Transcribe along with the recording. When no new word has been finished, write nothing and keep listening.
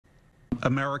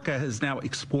America has now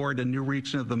explored a new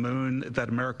region of the moon that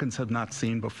Americans have not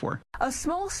seen before. A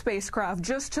small spacecraft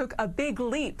just took a big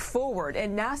leap forward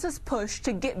in NASA's push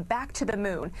to get back to the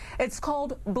moon. It's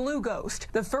called Blue Ghost,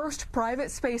 the first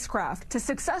private spacecraft to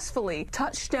successfully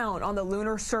touch down on the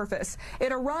lunar surface.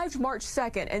 It arrived March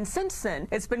 2nd, and since then,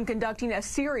 it's been conducting a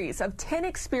series of 10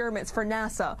 experiments for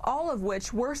NASA, all of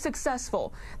which were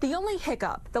successful. The only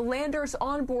hiccup, the lander's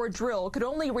onboard drill could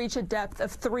only reach a depth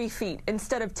of 3 feet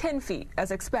instead of 10 feet as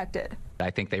expected.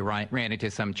 I think they ran into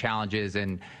some challenges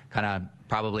and kind of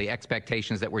probably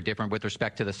expectations that were different with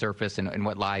respect to the surface and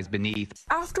what lies beneath.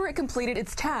 After it completed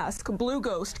its task, Blue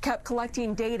Ghost kept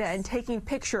collecting data and taking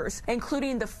pictures,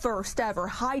 including the first ever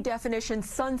high-definition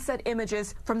sunset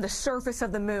images from the surface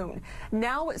of the moon.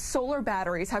 Now its solar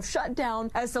batteries have shut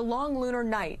down as the long lunar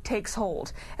night takes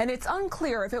hold, and it's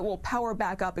unclear if it will power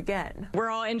back up again. We're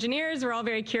all engineers, we're all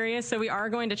very curious, so we are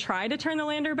going to try to turn the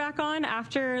lander back on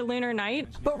after lunar night.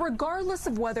 But regardless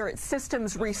of whether its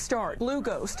systems restart, Blue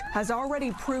Ghost has already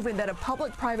proven that a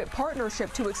public-private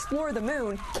partnership to explore the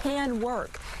moon can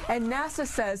work. And NASA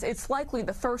says it's likely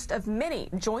the first of many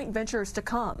joint ventures to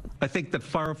come. I think that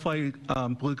Firefly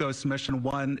Blue Ghost Mission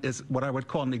 1 is what I would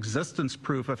call an existence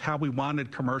proof of how we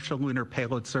wanted commercial lunar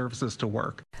payload services to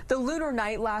work. The lunar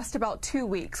night lasts about 2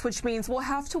 weeks, which means we'll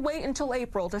have to wait until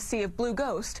April to see if Blue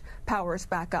Ghost powers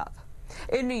back up.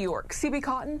 In New York, CB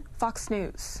Cotton, Fox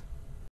News.